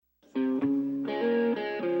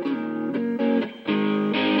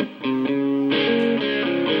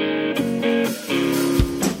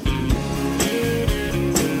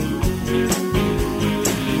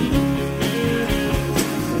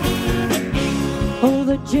Oh,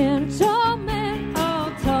 the gentlemen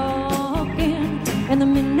are talking, and the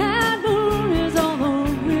midnight moon is on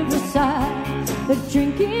the riverside. They're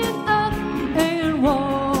drinking up and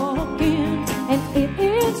walking, and it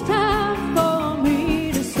is time for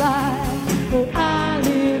me to slide. Oh, I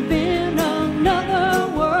live in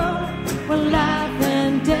another world where life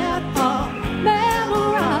and death are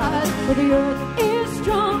memorized, where the earth is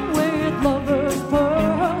strong with lovers'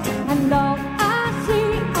 pearls, and all I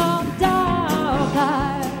see are dark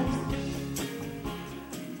eyes.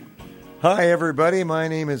 Hi, everybody. My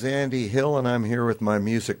name is Andy Hill, and I'm here with my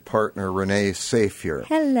music partner, Renee Safier.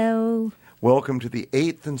 Hello. Welcome to the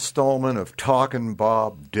 8th installment of Talkin'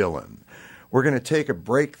 Bob Dylan. We're going to take a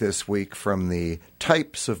break this week from the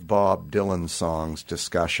types of Bob Dylan songs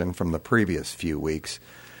discussion from the previous few weeks.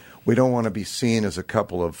 We don't want to be seen as a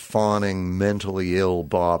couple of fawning, mentally ill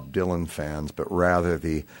Bob Dylan fans, but rather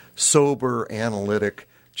the sober, analytic,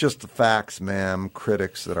 just the facts, ma'am,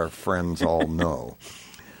 critics that our friends all know.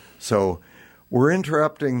 So we're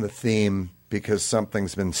interrupting the theme because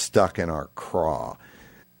something's been stuck in our craw.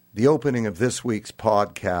 The opening of this week's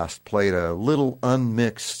podcast played a little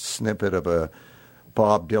unmixed snippet of a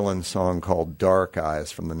Bob Dylan song called Dark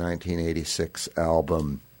Eyes from the 1986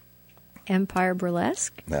 album Empire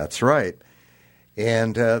Burlesque? That's right.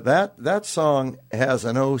 And that song has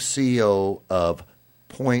an OCO of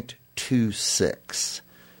 0.26.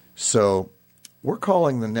 So we're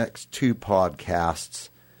calling the next two podcasts,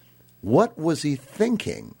 What Was He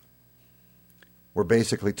Thinking? We're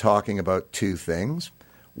basically talking about two things.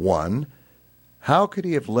 One, how could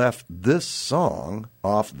he have left this song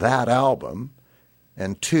off that album?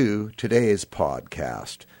 And two, today's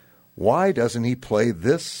podcast, why doesn't he play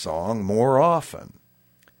this song more often?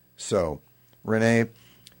 So, Renee,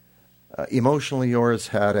 Emotionally Yours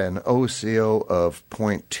had an OCO of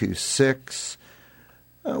 0.26.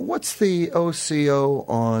 What's the OCO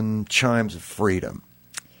on Chimes of Freedom?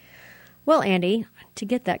 Well, Andy, to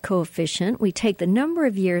get that coefficient, we take the number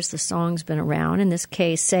of years the song's been around. In this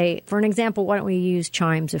case, say, for an example, why don't we use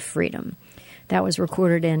Chimes of Freedom? That was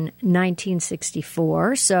recorded in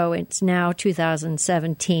 1964, so it's now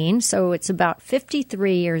 2017, so it's about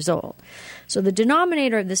 53 years old. So the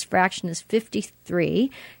denominator of this fraction is 53,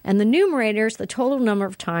 and the numerator is the total number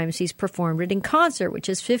of times he's performed it in concert, which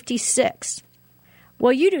is 56.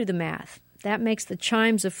 Well, you do the math. That makes the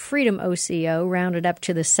Chimes of Freedom OCO rounded up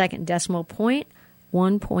to the second decimal point,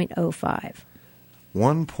 1.05.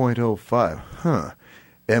 1.05, huh.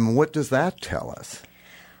 And what does that tell us?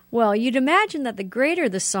 Well, you'd imagine that the greater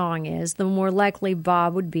the song is, the more likely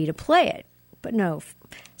Bob would be to play it. But no.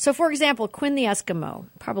 So, for example, Quinn the Eskimo,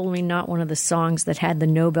 probably not one of the songs that had the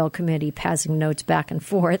Nobel Committee passing notes back and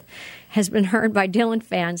forth, has been heard by Dylan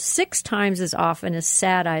fans 6 times as often as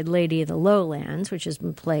Sad-Eyed Lady of the Lowlands, which has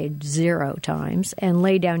been played 0 times, and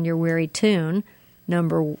Lay Down Your Weary Tune,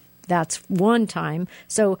 that's 1 time.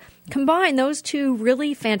 So combine those two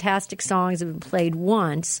really fantastic songs that have been played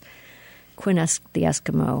once, Quinn the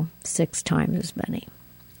Eskimo, 6 times as many.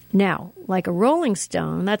 Now, like a Rolling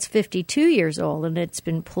Stone, that's 52 years old, and it's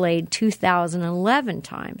been played 2,011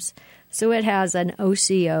 times. So it has an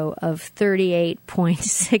OCO of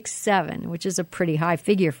 38.67, which is a pretty high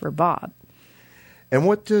figure for Bob. And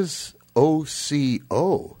what does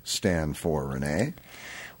OCO stand for, Renee?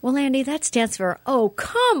 Well, Andy, that stands for, oh,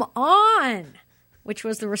 come on, which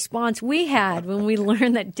was the response we had when we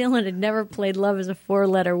learned that Dylan had never played Love as a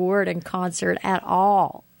 4-letter word in concert at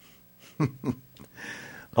all.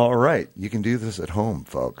 All right. You can do this at home,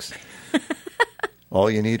 folks. All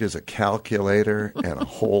you need is a calculator and a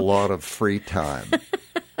whole lot of free time.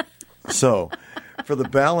 So, for the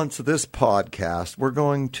balance of this podcast, we're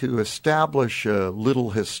going to establish a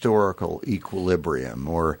little historical equilibrium,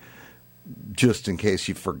 or just in case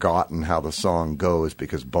you've forgotten how the song goes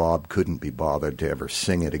because Bob couldn't be bothered to ever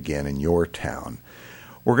sing it again in your town.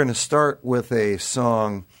 We're going to start with a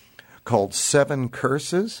song called 7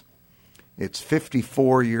 Curses. It's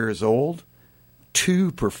 54 years old,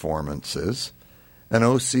 2 performances, an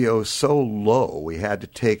OCO so low we had to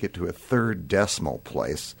take it to a 3rd decimal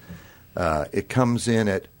place. It comes in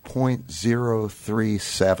at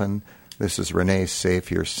 0.037. This is Renee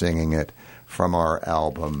Safier singing it from our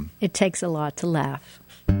album. It Takes a Lot to Laugh.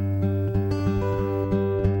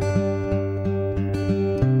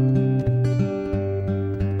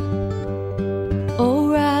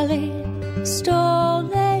 O'Reilly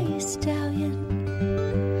stole a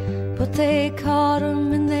stallion, but they caught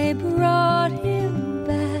him and they brought him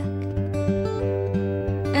back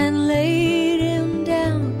and laid him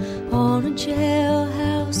down on a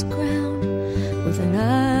jailhouse ground with an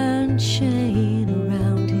iron chain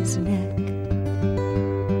around his neck.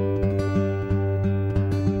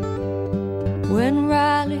 When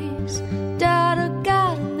Riley's daughter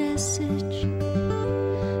got a message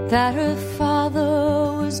that her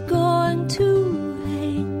father was going to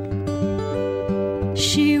hang,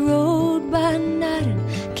 she rode by night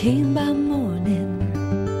and came by morning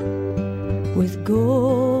with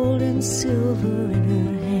gold and silver in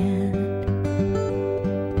her hand.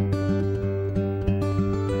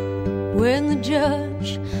 When the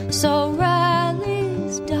judge saw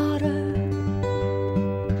Riley's daughter,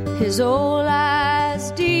 his old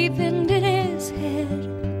eyes deepened in his head,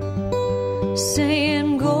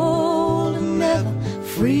 saying, "Gold and never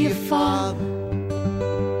free your father.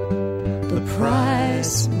 The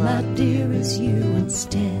price, my dear, is you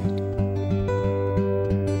instead."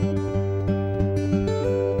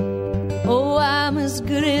 "Oh, I'm as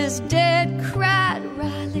good as dead," cried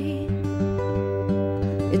Riley.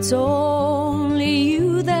 "It's only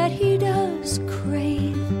you that he does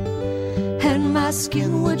crave, and my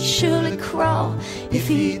skin would surely crawl if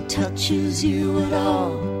he touches you at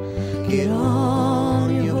all. Get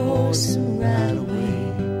on your horse and ride away."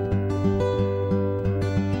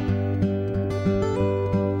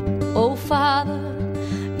 "Oh, Father,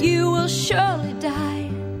 you will surely die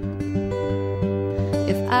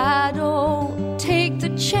if I don't take the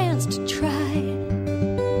chance to try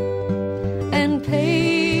and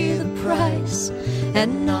pay the price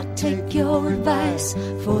and not take your advice.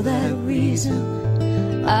 For that reason,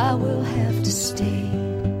 I will have to stay."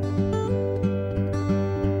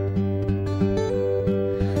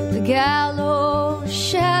 The gallows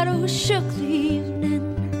shadow shook the evening,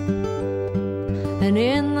 and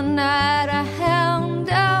in the night a hound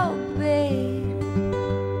dog bayed,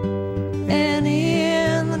 and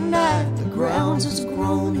in the night the grounds was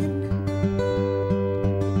groaning,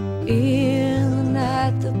 in the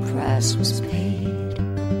night the price was paid.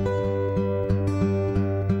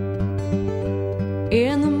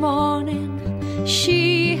 In the morning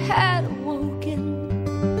she had awoken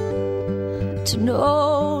to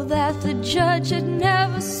know that the judge had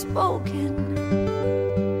never spoken.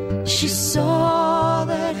 She saw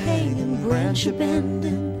that hanging branch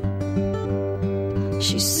abandoned.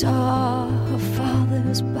 She saw her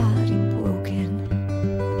father's body broken.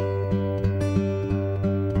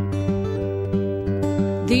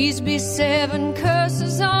 These be 7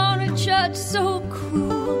 curses on a judge so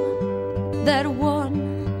cruel that one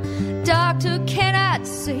doctor cannot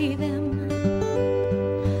save him,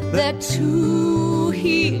 that 2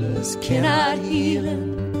 healers cannot heal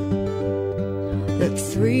him, that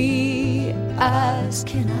 3 eyes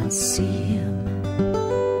cannot see him,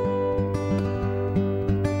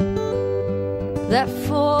 that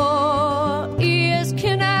 4 ears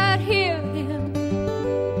cannot hear him,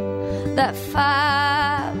 that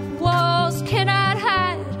 5 walls cannot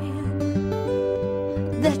hide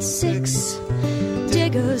him, that 6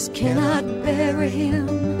 diggers cannot bury him,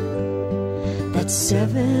 that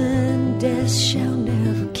 7 deaths shall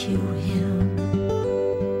never kill him.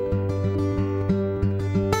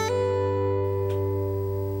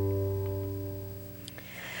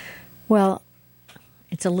 Well,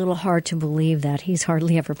 it's a little hard to believe that he's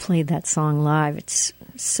hardly ever played that song live. It's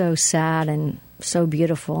so sad and so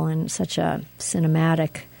beautiful and such a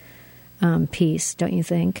cinematic piece, don't you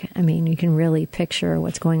think? I mean, you can really picture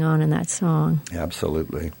what's going on in that song.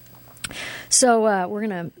 Absolutely. So we're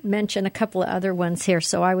going to mention a couple of other ones here.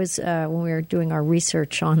 So I was, when we were doing our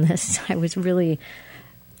research on this, I was really,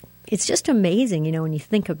 it's just amazing, you know, when you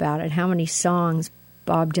think about it, how many songs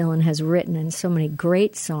Bob Dylan has written, and so many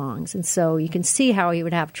great songs. And so you can see how he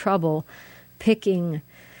would have trouble picking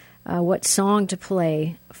what song to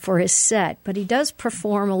play for his set. But he does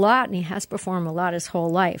perform a lot, and he has performed a lot his whole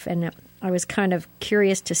life. And I was kind of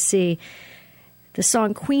curious to see the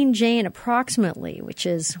song Queen Jane Approximately, which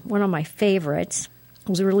is one of my favorites. It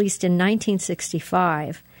was released in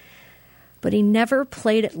 1965. But he never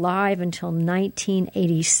played it live until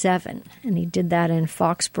 1987, and he did that in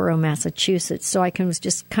Foxborough, Massachusetts. So I can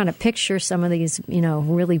just kind of picture some of these, you know,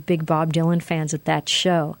 really big Bob Dylan fans at that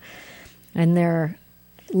show, and they're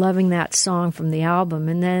loving that song from the album.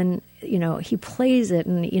 And then, you know, he plays it,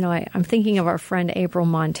 and, you know, I'm thinking of our friend April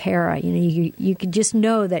Montera. You know, you could just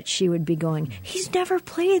know that she would be going, "He's never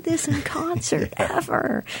played this in concert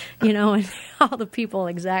ever," you know, and all the people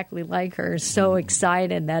exactly like her, so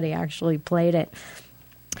excited that he actually played it.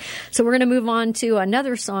 So we're going to move on to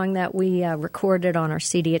another song that we recorded on our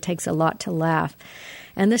CD, It Takes a Lot to Laugh.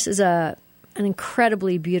 And this is an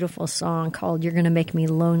incredibly beautiful song called You're Gonna Make Me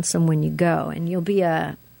Lonesome When You Go. And you'll be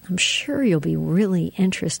I'm sure you'll be really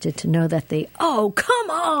interested to know that the "oh, come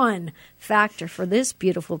on" factor for this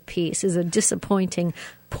beautiful piece is a disappointing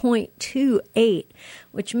 0.28,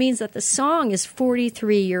 which means that the song is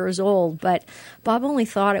 43 years old, but Bob only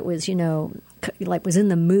thought it was, was in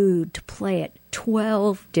the mood to play it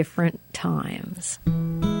 12 different times.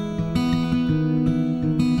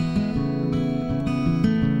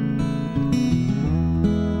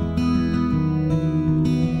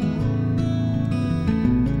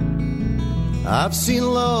 I've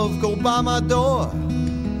seen love go by my door.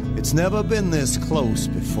 It's never been this close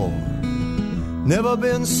before. Never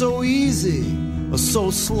been so easy or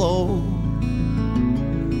so slow.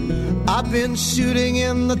 I've been shooting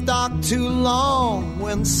in the dark too long.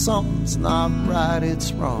 When something's not right,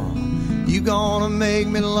 it's wrong. You gonna make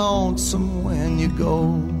me lonesome when you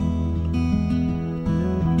go.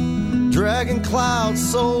 Dragging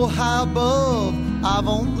clouds so high above, I've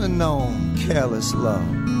only known careless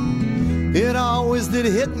love. It always did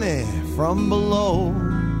hit me from below.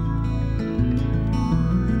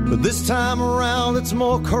 But this time around it's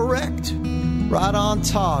more correct. Right on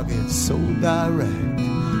target, so direct.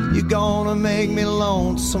 You're gonna make me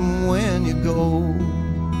lonesome when you go.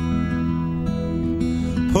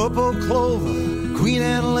 Purple clover, Queen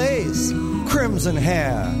Anne lace, crimson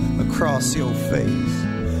hair across your face.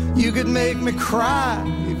 You could make me cry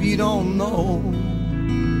if you don't know.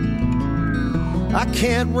 I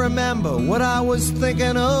can't remember what I was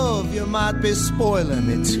thinking of. You might be spoiling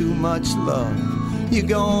me too much love. You're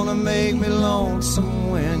gonna make me lonesome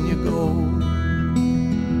when you go.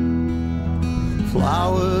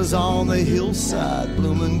 Flowers on the hillside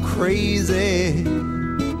blooming crazy.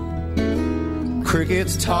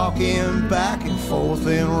 Crickets talking back and forth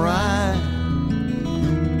in rhyme.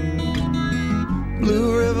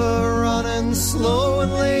 Blue river running slow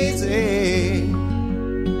and lazy.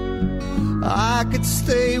 I could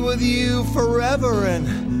stay with you forever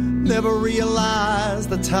and never realize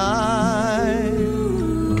the time.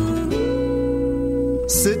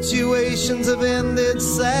 Situations have ended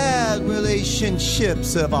sad,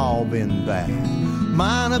 relationships have all been bad.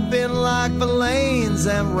 Mine have been like Verlaine's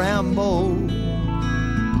and Rambo.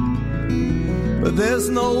 But there's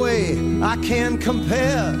no way I can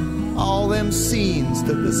compare all them scenes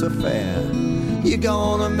to this affair. You're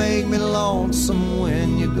gonna make me lonesome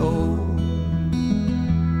when you go.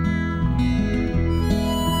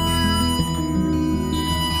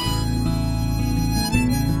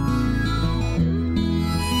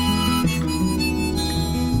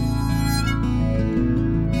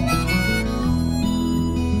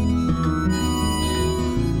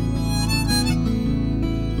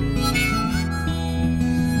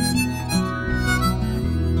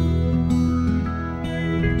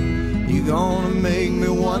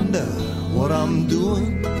 What I'm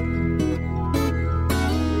doing,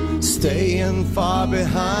 staying far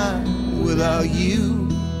behind without you.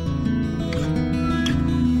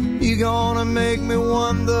 You're gonna make me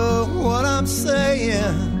wonder what I'm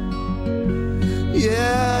saying.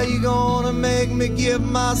 Yeah, you're gonna make me give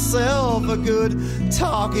myself a good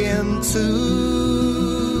talking to.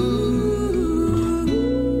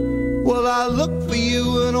 Well, I look for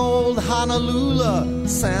you in old Honolulu,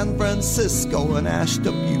 San Francisco and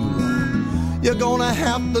Ashtabula. You're gonna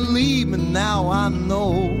have to leave me now, I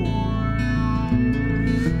know.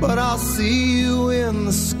 But I'll see you in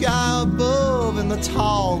the sky above, in the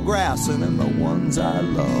tall grass and in the ones I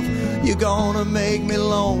love. You're gonna make me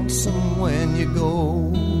lonesome when you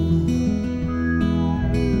go.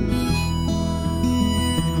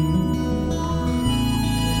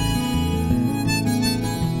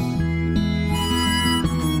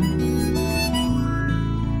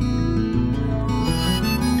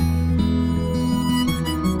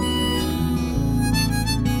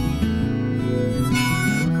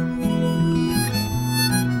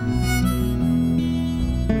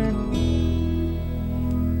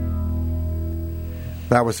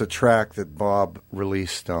 That was a track that Bob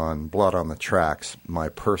released on Blood on the Tracks, my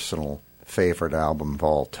personal favorite album of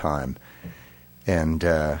all time. And,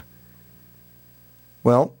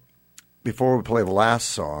 well, before we play the last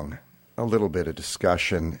song, a little bit of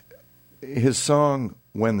discussion. His song,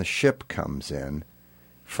 When the Ship Comes In,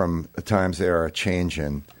 from The Times They Are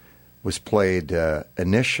A-Changin', was played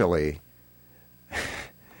initially.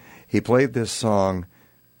 He played this song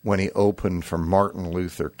when he opened for Martin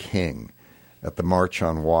Luther King at the March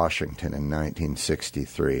on Washington in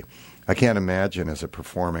 1963. I can't imagine as a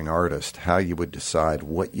performing artist how you would decide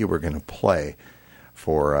what you were going to play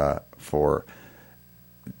to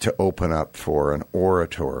open up for an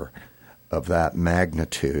orator of that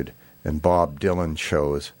magnitude. And Bob Dylan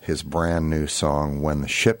chose his brand new song, When the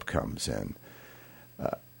Ship Comes In.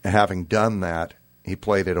 having done that, he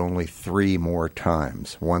played it only 3 more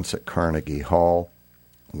times, once at Carnegie Hall,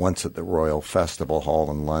 once at the Royal Festival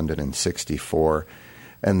Hall in London in 1964,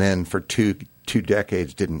 and then for two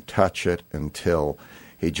decades didn't touch it until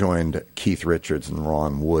he joined Keith Richards and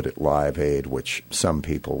Ron Wood at Live Aid, which some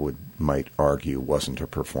people might argue wasn't a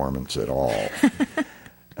performance at all.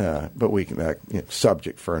 But we can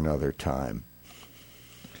subject for another time.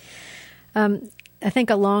 I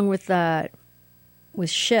think along with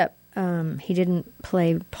Ship, he didn't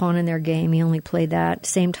play Pawn in Their Game. He only played that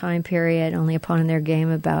same time period, only a Pawn in Their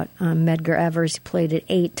Game about Medgar Evers. He played it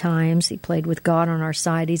 8 times. He played With God on Our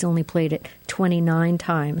Side. He's only played it 29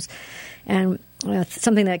 times. And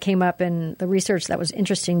something that came up in the research that was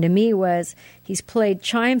interesting to me was he's played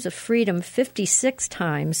Chimes of Freedom 56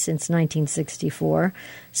 times since 1964.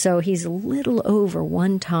 So he's a little over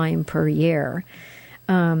 1 time per year.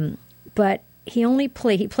 But he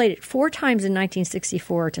played it 4 times in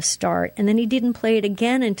 1964 to start, and then he didn't play it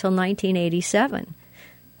again until 1987.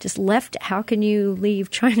 Just left. How can you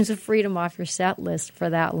leave Chimes of Freedom off your set list for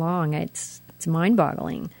that long? It's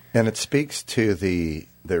mind-boggling. And it speaks to the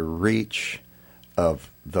reach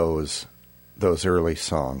of those early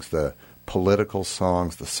songs, the political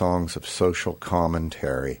songs, the songs of social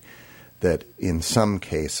commentary, that in some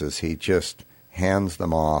cases he just hands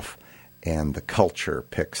them off and the culture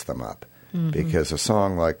picks them up. Mm-hmm. Because a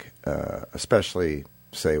song like, especially,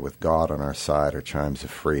 say, With God on Our Side or Chimes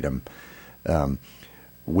of Freedom,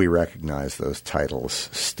 we recognize those titles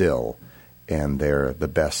still, and they're the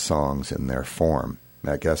best songs in their form.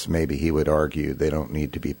 I guess maybe he would argue they don't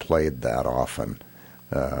need to be played that often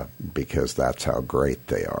because that's how great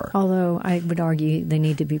they are. Although I would argue they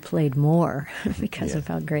need to be played more because of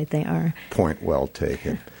how great they are. Point well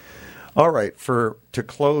taken. All right, to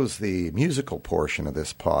close the musical portion of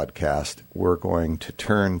this podcast, we're going to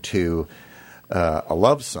turn to a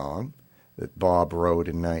love song that Bob wrote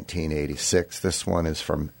in 1986. This one is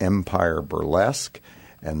from Empire Burlesque,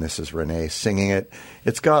 and this is Renee singing it.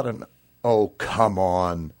 It's got an oh, come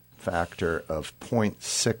on factor of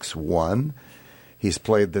 0.61. He's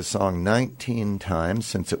played this song 19 times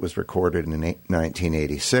since it was recorded in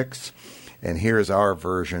 1986. And here's our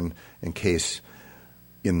version in case,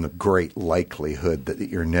 in the great likelihood that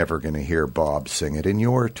you're never going to hear Bob sing it in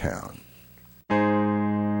your town.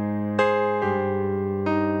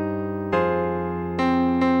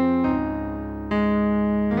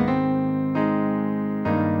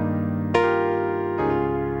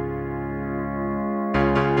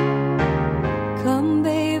 Come,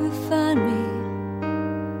 baby, find me.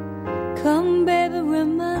 Come, baby,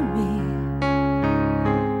 remind me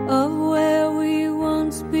of where we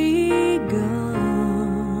once begun.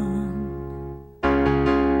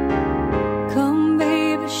 Come,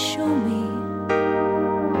 baby, show me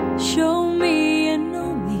and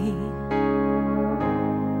know me.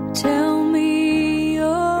 Tell me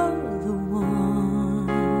you're the one.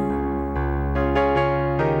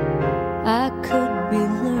 I could be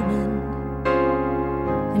learning,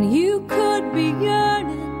 and you could be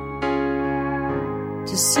yearning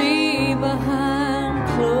to see behind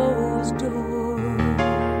closed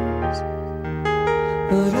doors.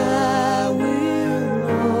 But I will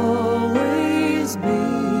always be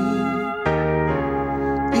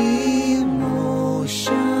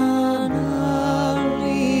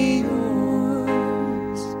emotionally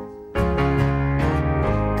yours.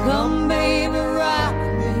 Come, baby, rock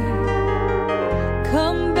me.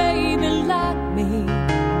 Come, baby, lock me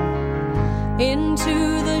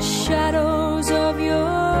into the shadows of your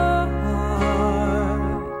heart.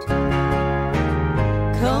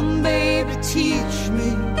 Come, baby, teach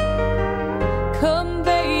me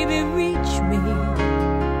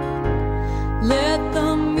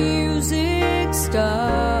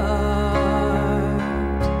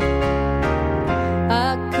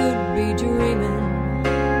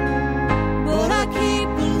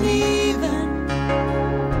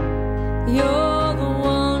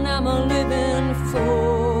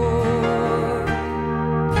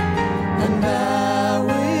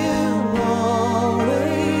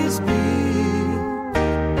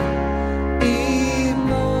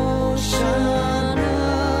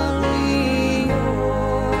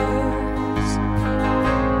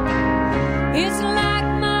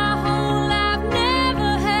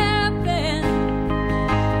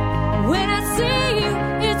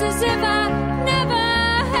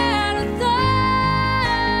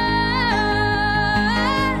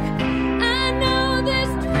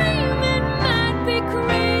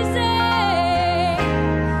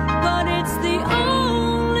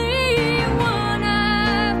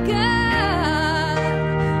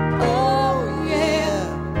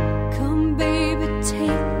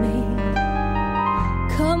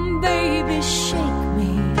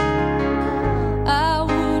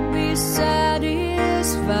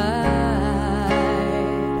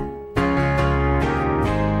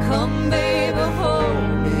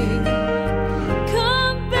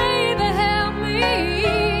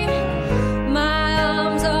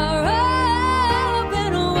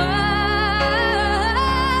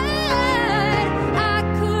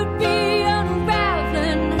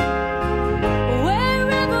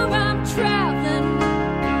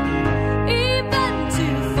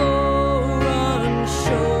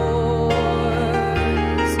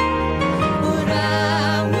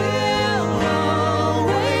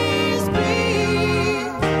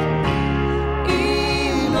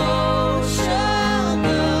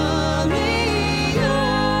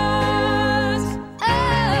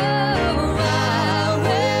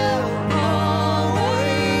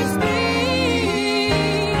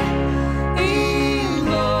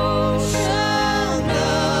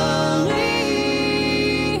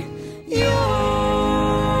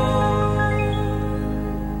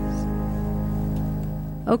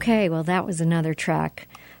Okay, well, that was another track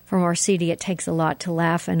from our CD, It Takes a Lot to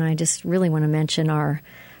Laugh, and I just really want to mention our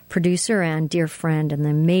producer and dear friend and the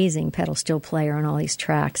amazing pedal steel player on all these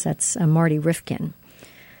tracks. That's Marty Rifkin.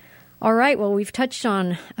 All right, well, we've touched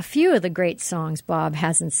on a few of the great songs Bob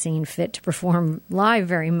hasn't seen fit to perform live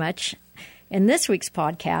very much in this week's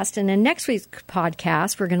podcast. And in next week's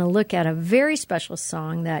podcast, we're going to look at a very special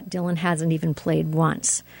song that Dylan hasn't even played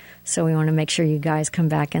once. So we want to make sure you guys come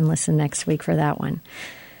back and listen next week for that one.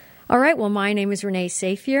 All right, well, my name is Renee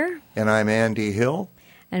Safier. And I'm Andy Hill.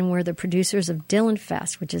 And we're the producers of Dylan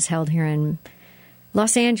Fest, which is held here in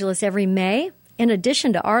Los Angeles every May. In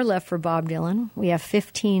addition to our love for Bob Dylan, we have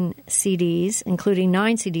 15 CDs, including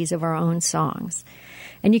 9 CDs of our own songs.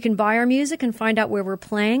 And you can buy our music and find out where we're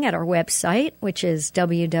playing at our website, which is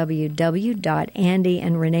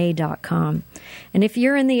www.andyandrenee.com. And if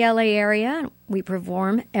you're in the LA area, we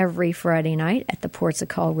perform every Friday night at the Ports of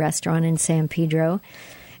Call restaurant in San Pedro.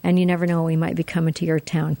 And you never know, we might be coming to your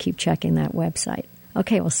town. Keep checking that website.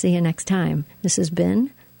 Okay, we'll see you next time. This has been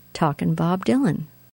Talkin' Bob Dylan.